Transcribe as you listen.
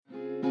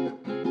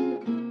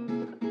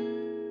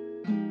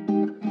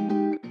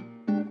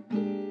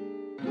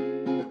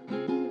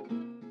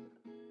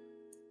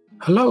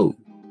Hello,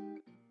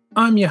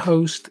 I'm your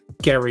host,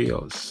 Gary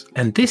Oz,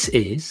 and this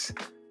is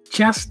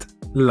Just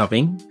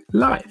Loving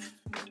Life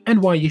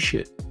and Why You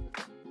Should.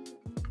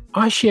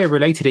 I share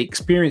related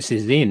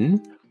experiences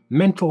in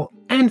mental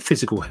and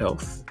physical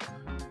health,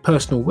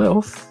 personal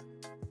wealth,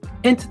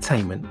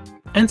 entertainment,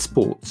 and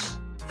sports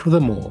for the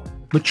more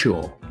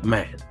mature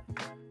man.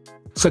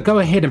 So go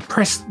ahead and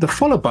press the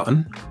follow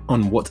button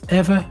on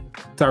whatever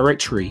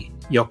directory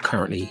you're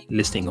currently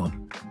listening on.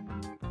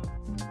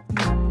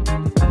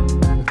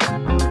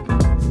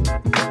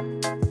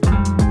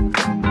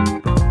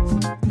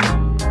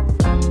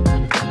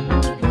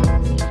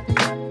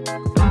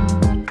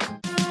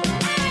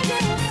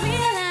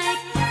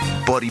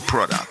 Body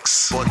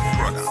Products are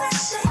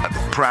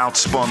the proud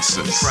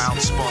sponsors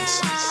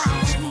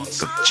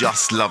of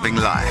Just Loving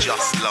Life.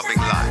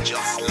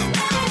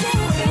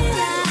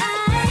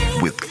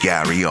 With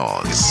Gary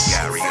Oz.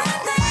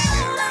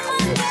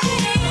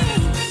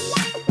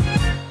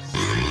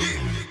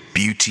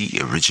 Beauty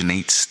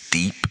originates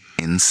deep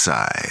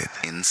inside.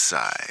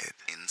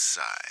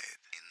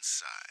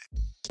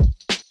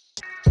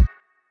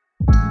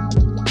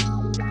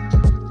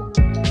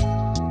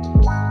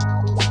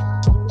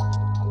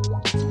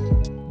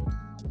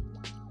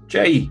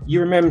 Jay,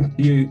 you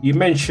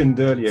mentioned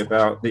earlier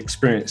about the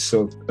experience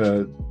of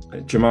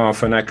Jamal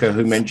Fanaka,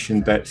 who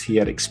mentioned that he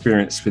had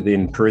experience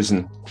within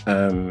prison,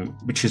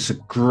 which is a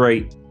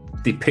great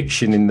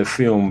depiction in the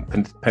film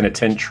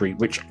Penitentiary,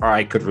 which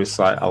I could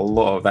recite a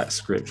lot of that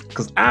script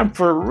because I'm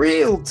for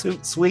real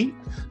toot sweet.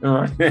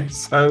 All right,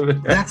 so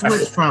that's where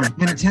it's from.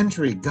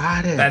 Penitentiary,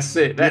 got it. That's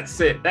it.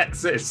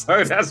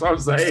 So that's what I'm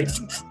saying.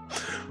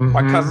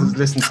 My cousins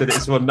listen to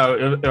this will know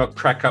it'll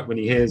crack up when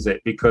he hears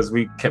it because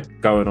we kept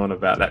going on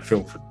about that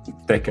film for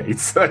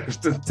decades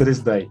to this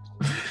day.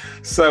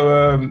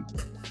 So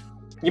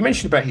you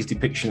mentioned about his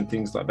depiction and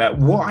things like that.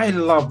 What I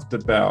loved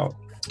about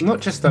not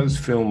just those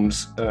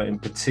films in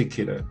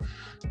particular,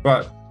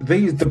 but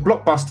the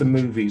blockbuster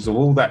movies of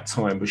all that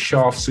time was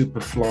Shaft,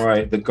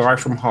 Superfly, The Guy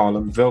from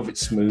Harlem, Velvet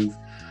Smooth,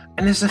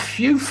 and there's a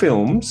few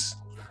films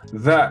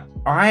that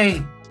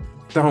I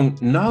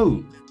don't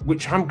know,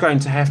 which I'm going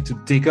to have to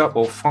dig up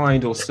or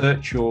find or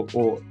search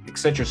or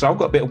etc. So I've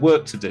got a bit of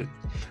work to do,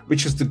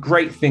 which is the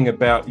great thing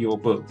about your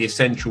book, The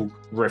Essential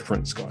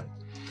Reference Guide.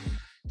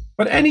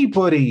 But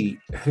anybody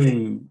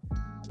who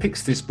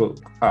picks this book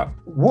up,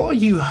 what are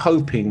you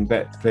hoping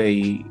that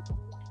they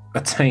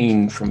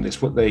attain from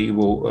this? What they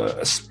will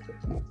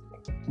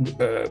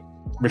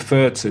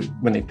refer to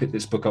when they pick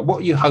this book up?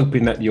 What are you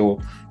hoping that your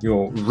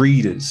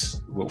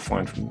readers will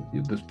find from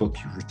this book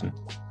you've written?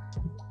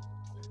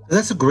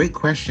 That's a great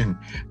question.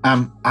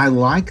 I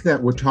like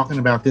that we're talking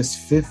about this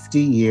 50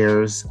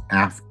 years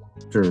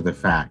after the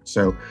fact.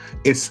 So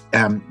it's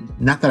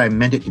not that I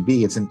meant it to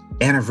be, it's an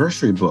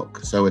anniversary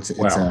book. So it's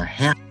a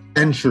half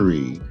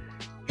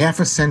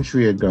a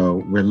century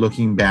ago, we're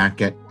looking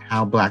back at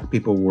how Black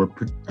people were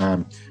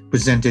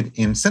presented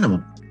in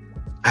cinema.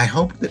 I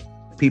hope that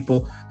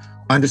people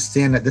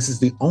understand that this is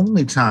the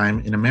only time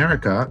in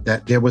America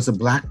that there was a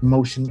Black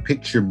motion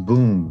picture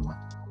boom,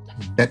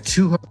 that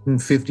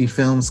 250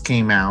 films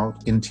came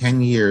out in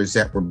 10 years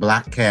that were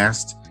Black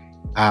cast,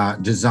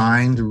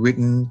 designed,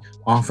 written,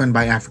 often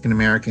by African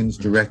Americans,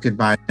 directed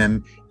by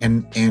them,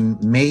 and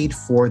made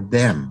for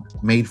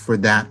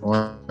that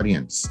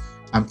audience.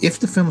 If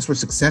the films were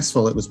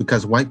successful, it was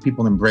because white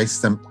people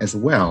embraced them as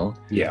well.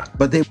 Yeah.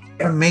 But they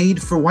were made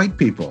for white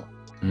people.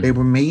 They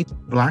were made for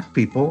Black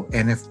people.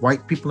 And if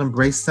white people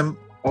embrace them,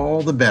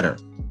 all the better.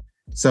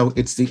 So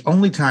it's the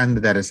only time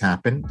that has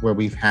happened where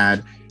we've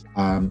had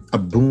a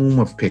boom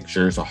of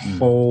pictures, a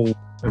whole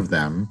of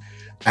them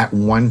at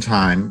one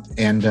time.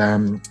 And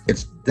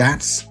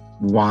that's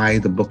why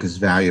the book is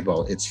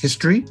valuable. It's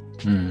history,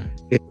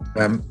 it's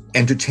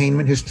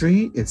entertainment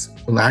history, it's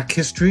Black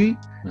history,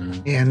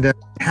 and it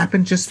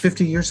happened just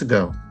 50 years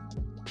ago.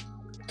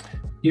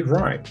 You're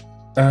right.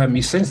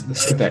 You said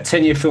that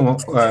 10-year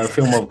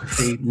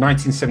filmography,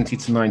 1970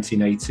 to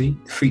 1980,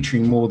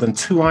 featuring more than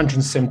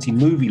 270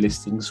 movie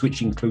listings,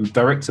 which include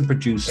director,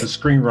 producer,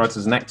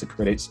 screenwriters, and actor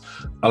credits,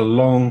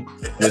 along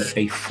with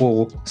a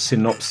full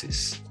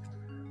synopsis.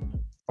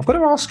 I've got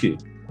to ask you,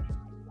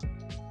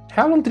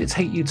 how long did it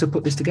take you to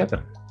put this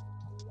together?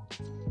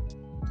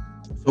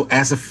 So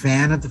as a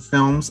fan of the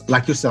films,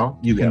 like yourself,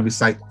 you can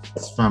recite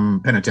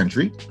from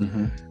Penitentiary.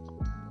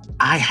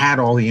 I had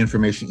all the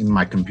information in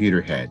my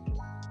computer head.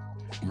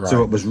 Right.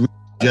 So it was really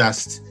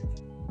just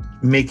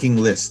making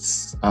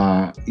lists.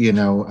 I'm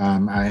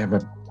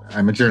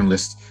a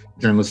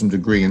journalism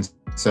degree. And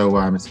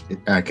so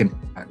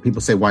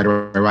people say, why do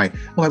I write?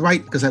 Well, I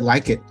write because I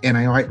like it. And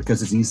I write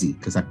because it's easy,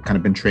 because I've kind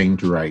of been trained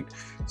to write.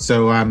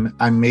 So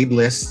I made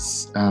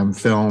lists,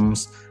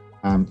 films,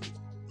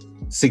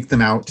 seek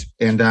them out.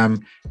 And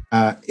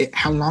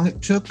how long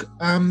it took?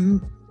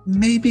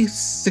 Maybe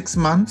 6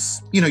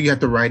 months. You have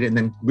to write it and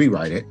then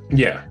rewrite it.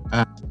 Yeah.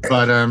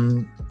 But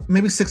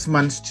maybe 6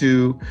 months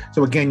so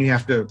again, you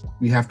have to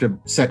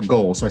set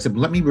goals. So I said,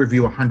 let me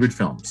review 100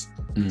 films.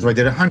 So I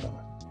did 100.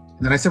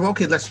 then I said, well,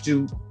 okay, let's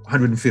do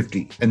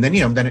 150. And then,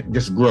 then it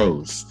just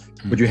grows.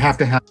 But you have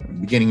to have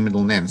beginning,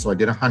 middle, and end. So I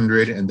did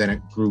 100, and then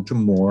it grew to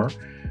more.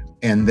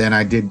 And then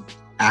I did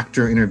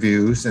actor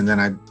interviews, and then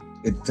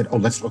it said,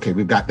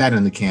 we've got that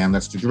in the can.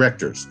 Let's do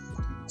directors.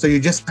 So you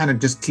just kind of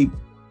just keep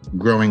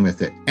growing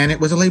with it. And it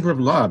was a labor of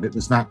love. It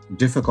was not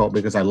difficult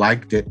because I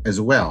liked it as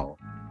well.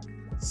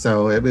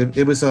 So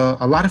it was a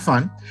lot of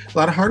fun, a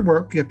lot of hard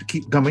work. You have to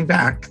keep coming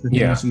back.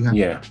 You have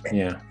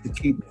to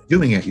keep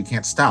doing it. You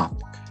can't stop.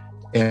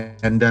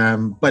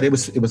 But it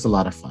was a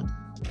lot of fun.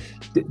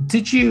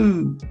 Did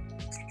you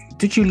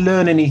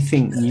learn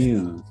anything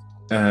new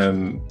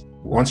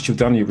once you've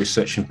done your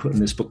research and putting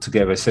this book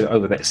together? So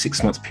over that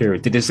 6 month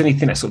period, did there's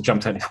anything that sort of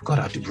jumped out? And, God,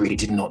 I really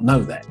did not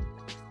know that.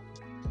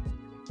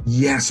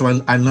 Yeah,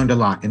 so I learned a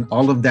lot, and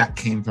all of that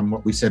came from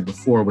what we said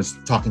before, was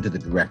talking to the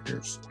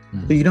directors.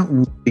 So you don't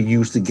really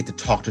usually get to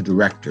talk to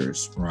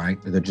directors, right?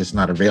 They're just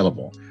not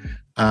available.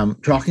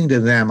 Talking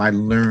to them, I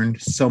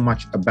learned so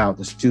much about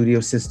the studio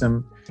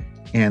system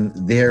and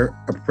their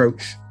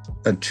approach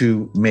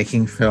to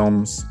making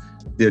films,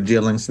 their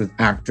dealings with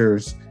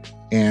actors,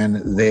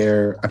 and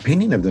their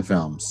opinion of the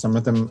films. Some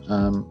of them,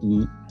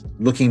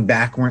 looking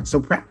back, weren't so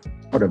proud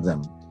of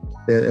them.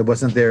 It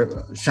wasn't their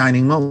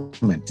shining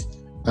moment.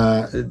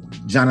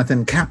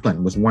 Jonathan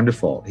Kaplan was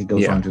wonderful. He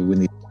goes on to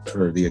win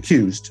for The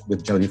Accused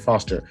with Jodie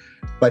Foster,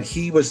 but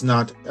he was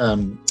not.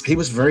 He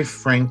was very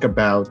frank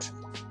about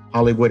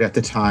Hollywood at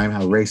the time,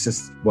 how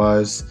racist it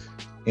was,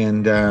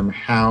 and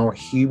how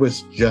he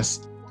was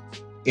just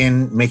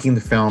in making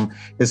the film.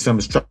 His film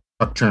is Chuck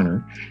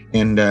Turner,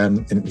 and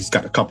he's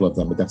got a couple of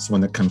them, but that's the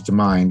one that comes to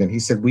mind. And he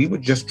said we were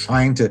just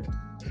trying to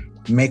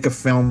make a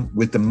film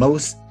with the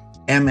most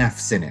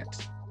MFs in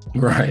it.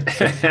 Right.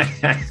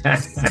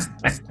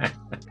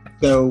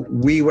 So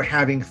we were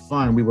having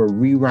fun. We were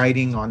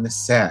rewriting on the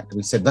set.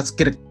 We said, let's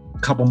get a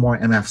couple more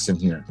MFs in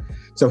here.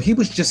 So he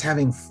was just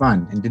having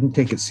fun and didn't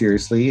take it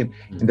seriously, and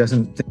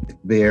doesn't think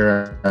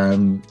they're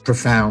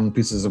profound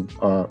pieces of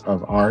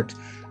art.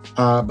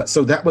 But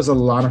so that was a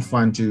lot of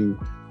fun to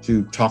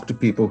talk to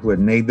people who had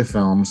made the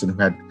films and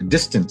who had a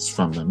distance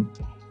from them.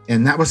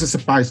 And that was a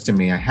surprise to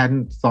me. I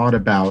hadn't thought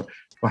about,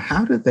 well,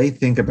 how do they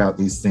think about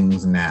these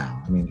things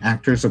now? I mean,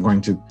 actors are going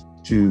to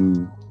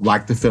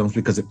like the films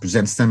because it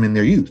presents them in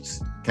their youth,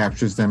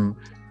 captures them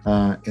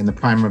in the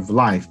prime of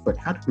life. But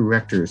how do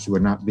directors who are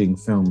not being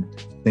filmed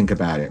think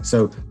about it?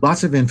 So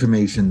lots of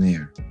information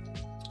there.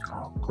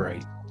 Oh,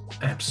 great.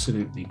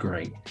 Absolutely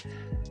great.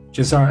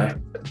 Josiah,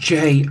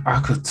 Jay,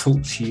 I could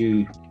talk to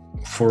you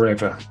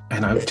forever.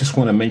 And I just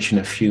want to mention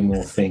a few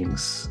more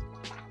things.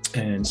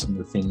 And some of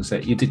the things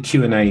that you did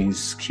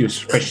Q&As,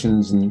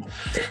 questions and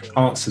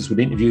answers with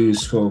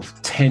interviews for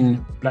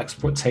 10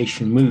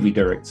 Blaxploitation movie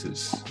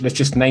directors. Let's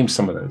just name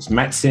some of those.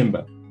 Matt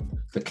Simba,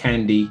 The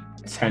Candy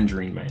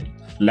Tangerine Man.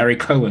 Larry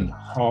Cohen,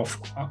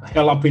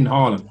 Hell Up in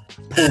Harlem.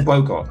 Paul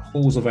Bogart,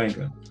 Halls of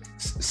Anger.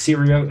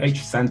 Cirio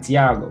H.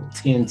 Santiago,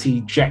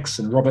 TNT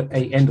Jackson, Robert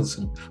A.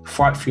 Endelson,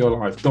 Fight for Your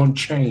Life, Don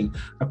Chain,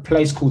 A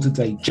Place Called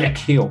Today, Jack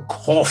Hill,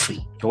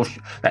 Coffee.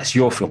 That's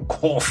your film,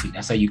 Coffee.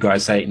 That's how you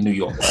guys say it in New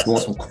York. You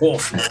want some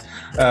coffee.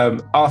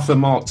 Arthur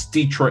Marks,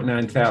 Detroit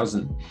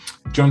 9000,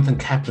 Jonathan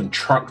Kaplan,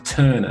 Truck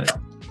Turner,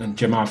 and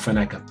Jamal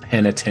Fanaka,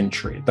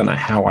 Penitentiary. I don't know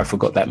how I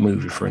forgot that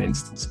movie for an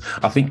instance.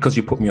 I think because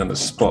you put me on the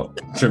spot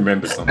to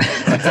remember something.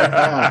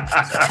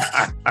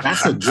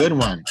 That's a good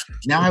one.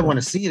 Now I want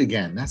to see it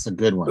again. That's a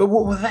good one.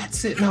 Well,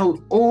 that's it.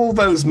 No, all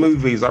those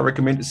movies I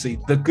recommend to see.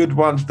 The good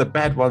ones, the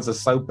bad ones are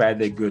so bad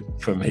they're good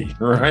for me,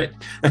 right?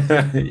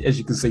 As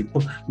you can see,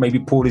 maybe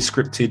poorly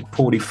scripted,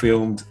 poorly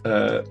filmed,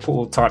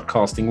 poor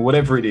typecasting,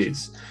 whatever it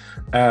is.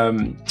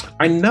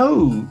 I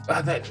know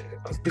that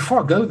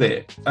before I go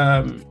there,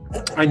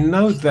 I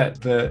know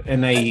that the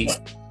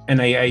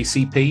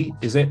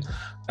NAACP, is it?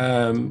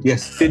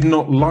 Yes. Did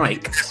not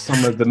like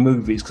some of the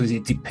movies because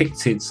it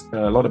depicted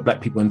a lot of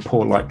black people in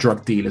poor, like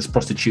drug dealers,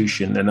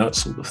 prostitution, and that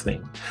sort of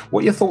thing.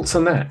 What are your thoughts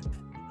on that,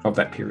 of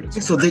that period?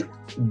 So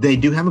they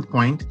do have a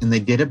point, and they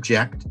did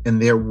object,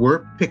 and there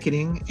were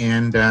picketing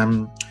and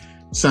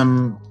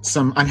some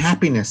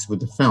unhappiness with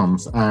the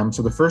films.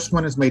 So the first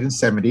one is made in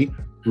 1970,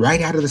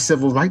 right out of the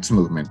civil rights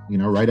movement,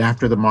 right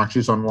after the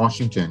marches on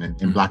Washington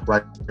and Black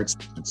rights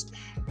movements.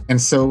 And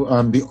so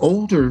the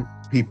older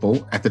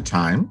people at the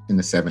time in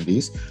the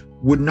 1970s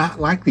would not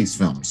like these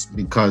films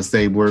because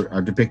they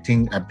were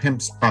depicting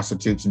pimps,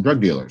 prostitutes, and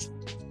drug dealers,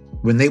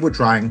 when they were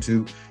trying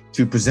to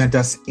present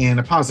us in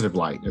a positive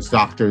light as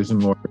doctors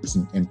and lawyers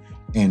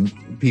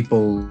and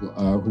people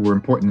who were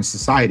important in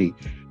society.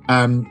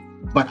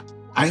 But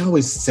I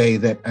always say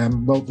that,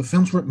 the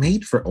films weren't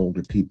made for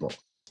older people.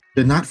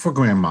 They're not for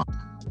grandma.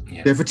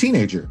 Yeah. They're for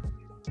teenagers.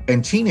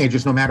 And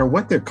teenagers, no matter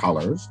what their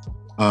colors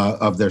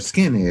of their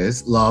skin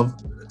is, love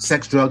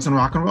sex, drugs, and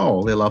rock and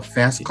roll. They love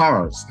fast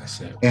cars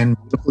and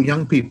beautiful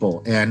young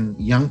people. And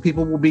young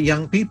people will be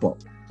young people.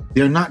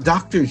 They're not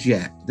doctors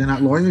yet. They're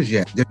not lawyers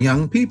yet. They're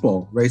young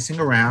people racing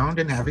around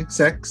and having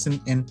sex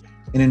and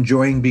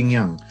enjoying being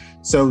young.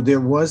 So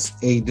there was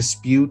a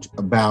dispute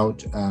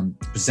about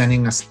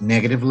presenting us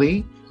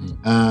negatively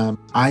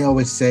I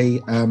always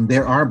say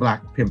there are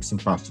Black pimps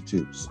and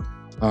prostitutes.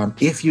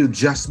 If you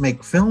just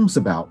make films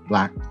about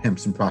Black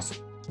pimps and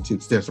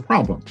prostitutes, there's a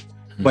problem.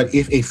 But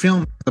if a film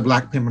has a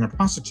Black pimp and a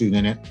prostitute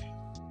in it,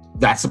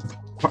 that's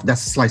a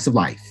slice of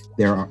life.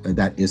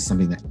 That is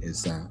something that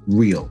is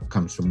real,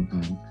 comes from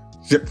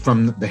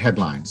the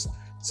headlines.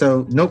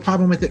 So no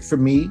problem with it for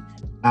me.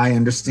 I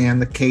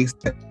understand the case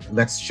that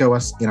let's show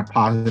us in a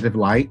positive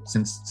light,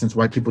 since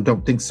white people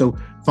don't think so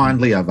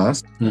fondly of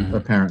us,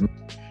 apparently.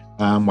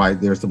 Why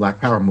there's the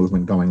Black Power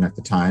movement going at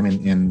the time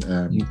and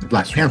the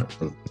Black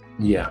Panther movement.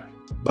 Yeah.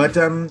 But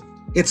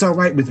it's all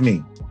right with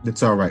me.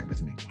 It's all right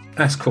with me.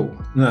 That's cool.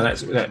 No,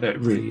 that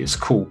really is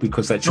cool,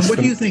 because that just. And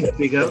what do you think,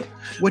 Bigo?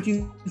 What do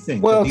you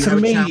think? Well,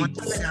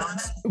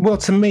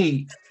 to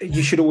me,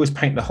 you should always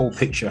paint the whole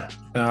picture.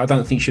 I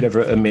don't think you should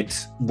ever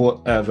omit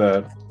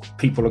whatever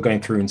people are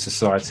going through in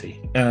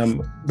society.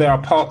 There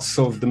are parts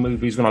of the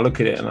movies when I look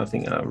at it and I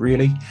think, oh,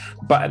 really?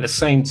 But at the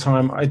same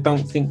time, I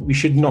don't think we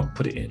should not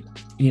put it in.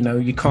 You know,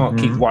 you can't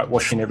keep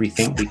whitewashing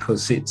everything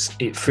because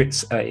it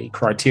fits a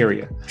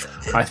criteria.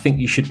 I think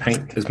you should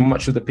paint as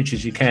much of the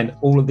pictures you can.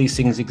 All of these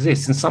things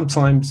exist. And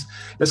sometimes,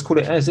 let's call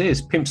it as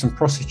is, pimps and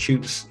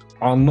prostitutes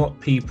are not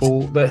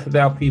people, they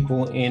are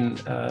people in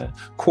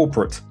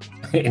corporate,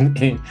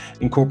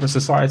 in corporate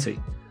society.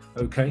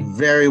 Okay?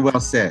 Very well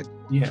said.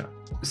 Yeah.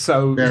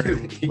 So,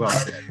 very well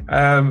said.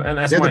 And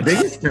that's they're the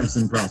biggest pimps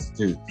and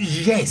prostitutes.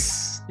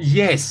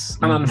 Yes.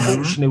 And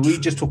unfortunately, we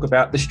just talk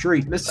about the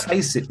street. Let's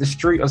face it, the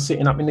street are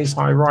sitting up in these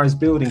high-rise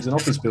buildings and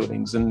office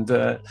buildings and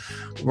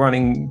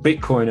running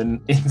Bitcoin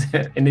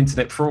and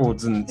internet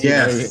frauds and you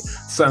know,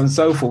 so on and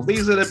so forth.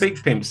 These are the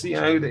big pimps.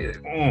 You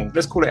know,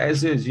 let's call it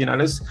as is. You know,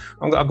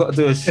 I've got to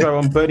do a show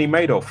on Bernie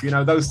Madoff. You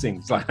know, those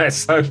things like that.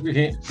 So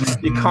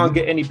you can't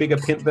get any bigger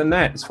pimp than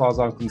that, as far as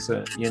I'm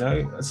concerned. You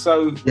know,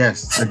 so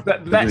yes,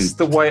 that's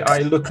the way I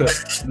look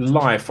at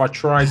life. I've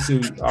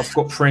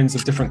got friends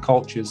of different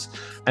cultures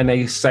and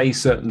they say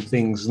certain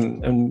things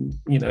and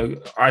you know,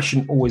 I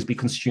shouldn't always be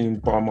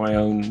consumed by my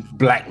own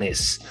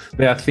blackness.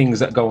 There are things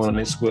that go on in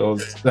this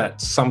world that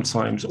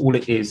sometimes all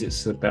it is,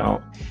 it's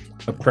about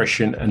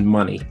oppression and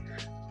money.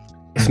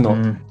 It's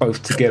not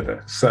both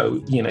together.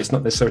 So, you know, it's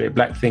not necessarily a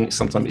black thing.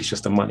 Sometimes it's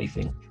just a money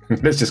thing.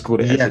 Let's just call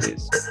it as it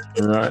is,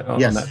 right? On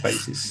that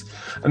basis.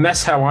 And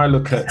that's how I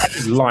look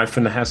at life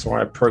and that's how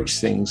I approach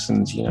things.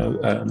 And, you know,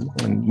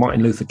 and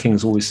Martin Luther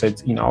King's always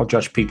said, you know, I'll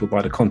judge people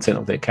by the content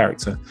of their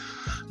character,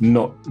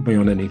 not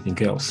beyond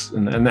anything else.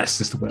 And that's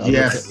just the way I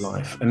look at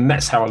life. And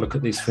that's how I look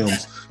at these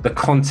films, the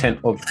content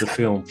of the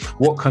film.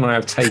 What can I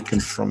have taken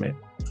from it?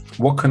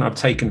 What can I have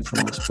taken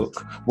from this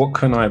book? What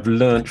can I have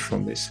learned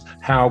from this?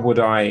 How would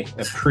I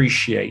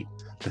appreciate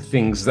the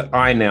things that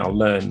I now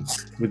learn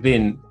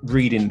within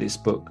reading this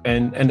book?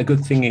 And the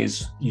good thing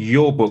is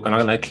your book, and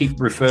I'm going to keep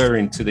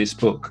referring to this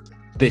book,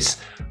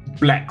 this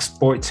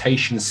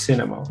Blaxploitation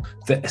Cinema,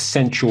 the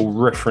essential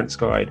reference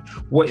guide.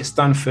 What it's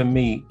done for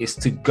me is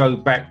to go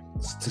back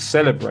to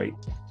celebrate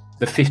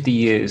the 50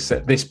 years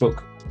that this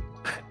book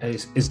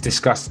is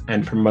discussed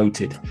and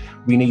promoted.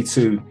 We need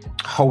to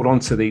hold on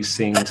to these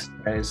things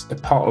as a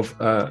part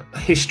of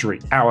history,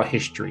 our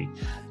history,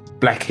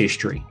 Black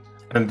history.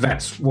 And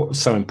that's what's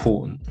so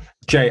important.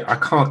 Jay, I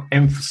can't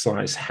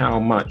emphasize how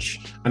much,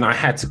 and I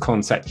had to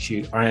contact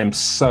you. I am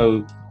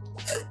so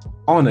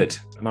honored,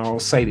 and I'll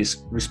say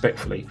this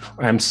respectfully,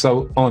 I am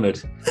so honored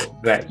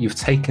that you've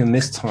taken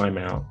this time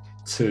out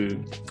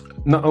to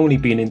not only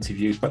be an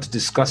interview, but to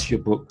discuss your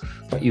book.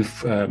 But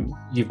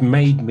you've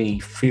made me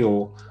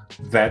feel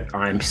that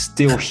I'm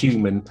still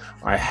human.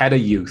 I had a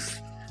youth,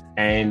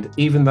 and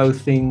even though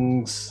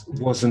things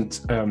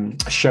wasn't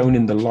shown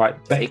in the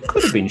light that it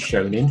could have been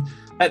shown in,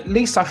 at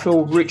least I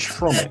feel rich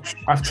from it.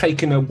 I've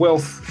taken a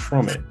wealth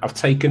from it. I've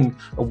taken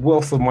a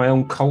wealth of my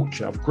own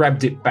culture. I've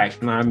grabbed it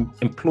back, and I'm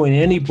employing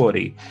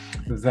anybody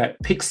that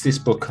picks this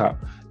book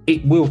up.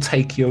 It will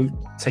take you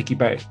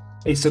back.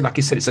 It's like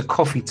I said, it's a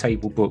coffee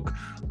table book.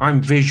 I'm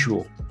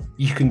visual.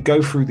 You can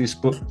go through this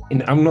book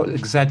in, I'm not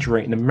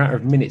exaggerating, a matter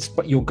of minutes,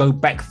 but you'll go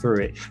back through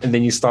it and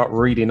then you start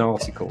reading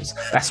articles.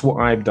 That's what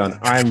I've done.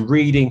 I'm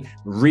reading,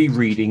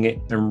 rereading it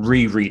and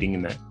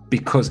rereading that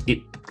because it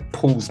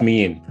pulls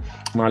me in.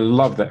 And I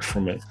love that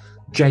from it.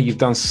 Jay, you've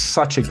done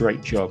such a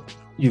great job.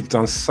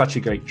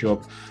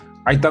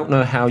 I don't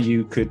know how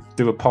you could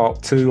do a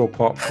part 2 or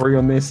part 3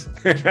 on this.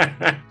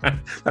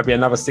 That'd be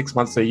another 6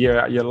 months, a year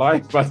out of your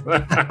life. But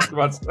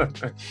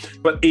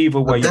either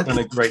way, you've done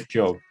a great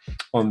job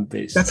on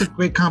this. That's a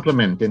great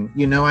compliment. And,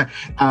 you know,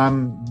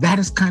 that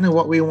is kind of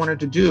what we wanted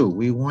to do.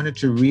 We wanted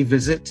to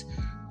revisit.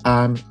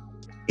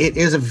 It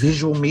is a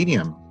visual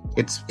medium.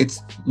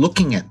 It's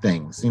looking at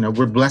things. You know,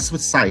 we're blessed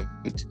with sight,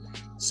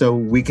 so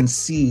we can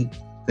see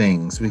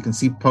things. We can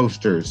see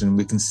posters and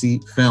we can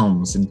see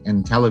films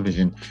and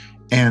television.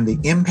 And the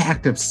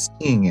impact of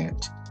seeing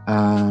it,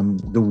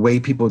 the way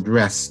people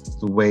dressed,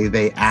 the way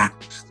they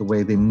act, the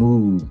way they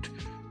moved,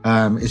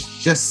 is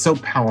just so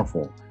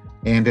powerful.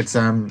 And it's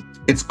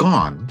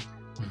gone,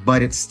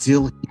 but it's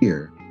still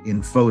here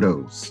in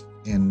photos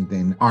and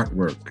in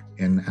artwork.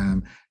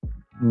 And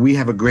we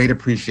have a great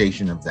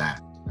appreciation of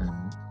that.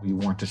 We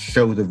want to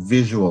show the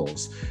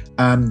visuals.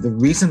 The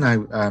reason I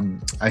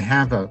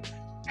had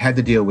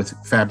to deal with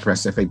FAB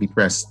Press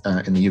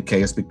in the UK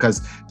is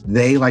because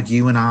they, like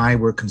you and I,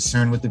 were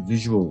concerned with the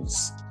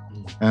visuals.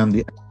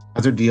 The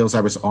other deals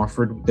I was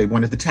offered, they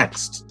wanted the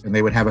text, and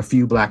they would have a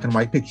few black and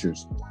white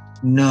pictures.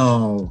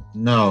 No,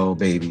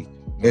 baby.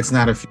 It's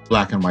not a few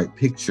black and white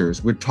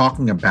pictures. We're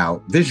talking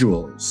about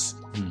visuals,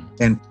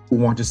 and we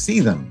want to see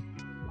them.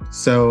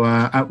 So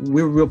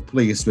we're real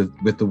pleased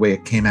with the way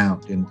it came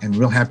out, and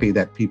real happy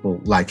that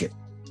people like it.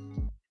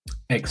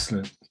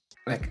 Excellent.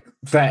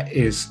 That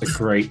is a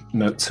great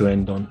note to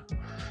end on.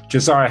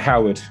 Josiah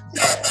Howard,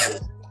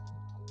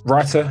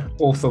 writer,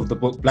 author of the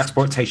book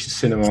Blaxploitation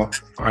Cinema.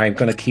 I'm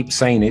going to keep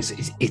saying it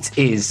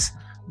is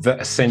the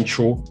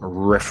essential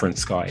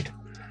reference guide.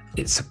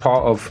 It's a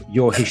part of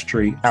your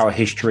history, our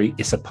history.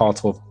 It's a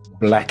part of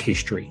Black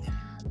history.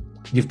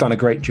 You've done a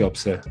great job,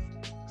 sir.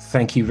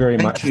 Thank you very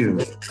much.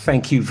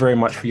 Thank you very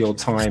much for your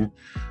time.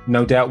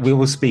 No doubt we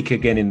will speak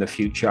again in the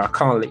future. I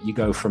can't let you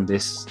go from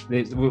this.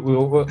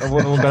 We're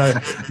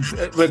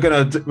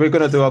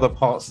gonna do other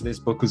parts of this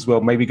book as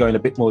well. Maybe go in a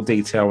bit more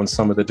detail on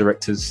some of the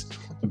directors,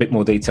 a bit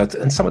more detail,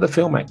 and some of the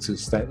film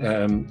actors that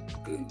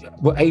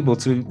were able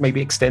to maybe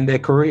extend their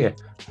career.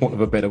 Want of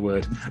a better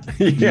word?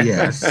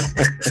 Yes.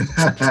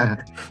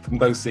 From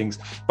those things.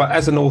 But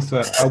as an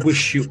author, I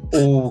wish you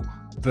all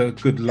the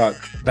good luck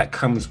that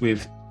comes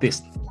with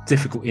this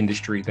difficult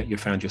industry that you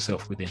found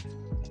yourself within.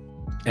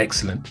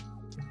 Excellent.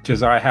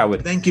 Josiah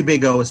Howard. Thank you,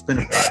 Big O. It's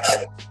been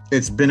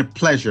a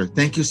pleasure.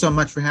 Thank you so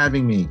much for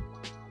having me.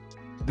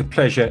 The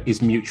pleasure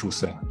is mutual,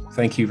 sir.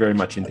 Thank you very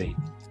much indeed.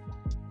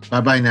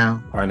 Bye-bye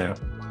now. Bye now.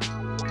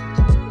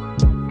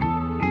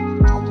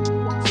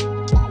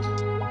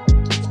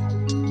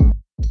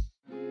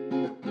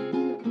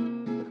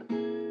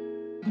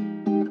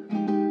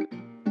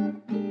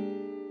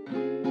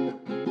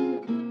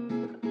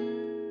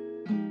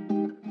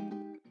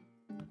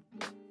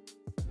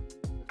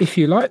 If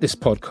you like this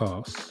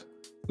podcast,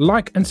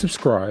 like and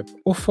subscribe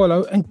or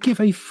follow and give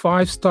a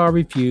 5-star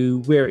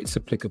review where it's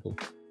applicable.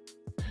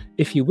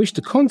 If you wish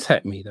to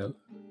contact me though,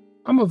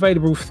 I'm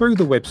available through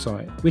the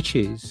website, which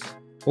is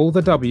all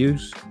the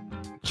W's,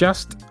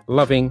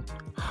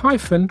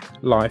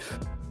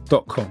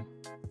 justloving-life.com,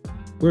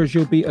 whereas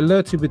you'll be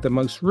alerted with the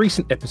most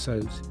recent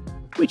episodes,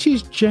 which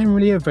is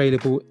generally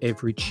available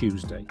every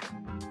Tuesday.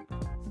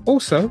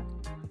 Also,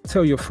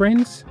 tell your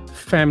friends,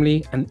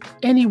 family, and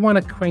anyone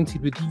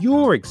acquainted with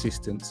your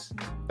existence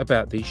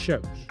about these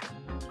shows,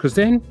 because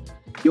then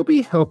you'll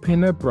be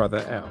helping a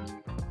brother out.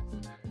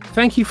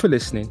 Thank you for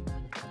listening,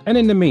 and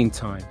in the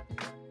meantime,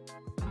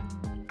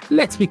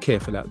 let's be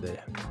careful out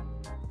there.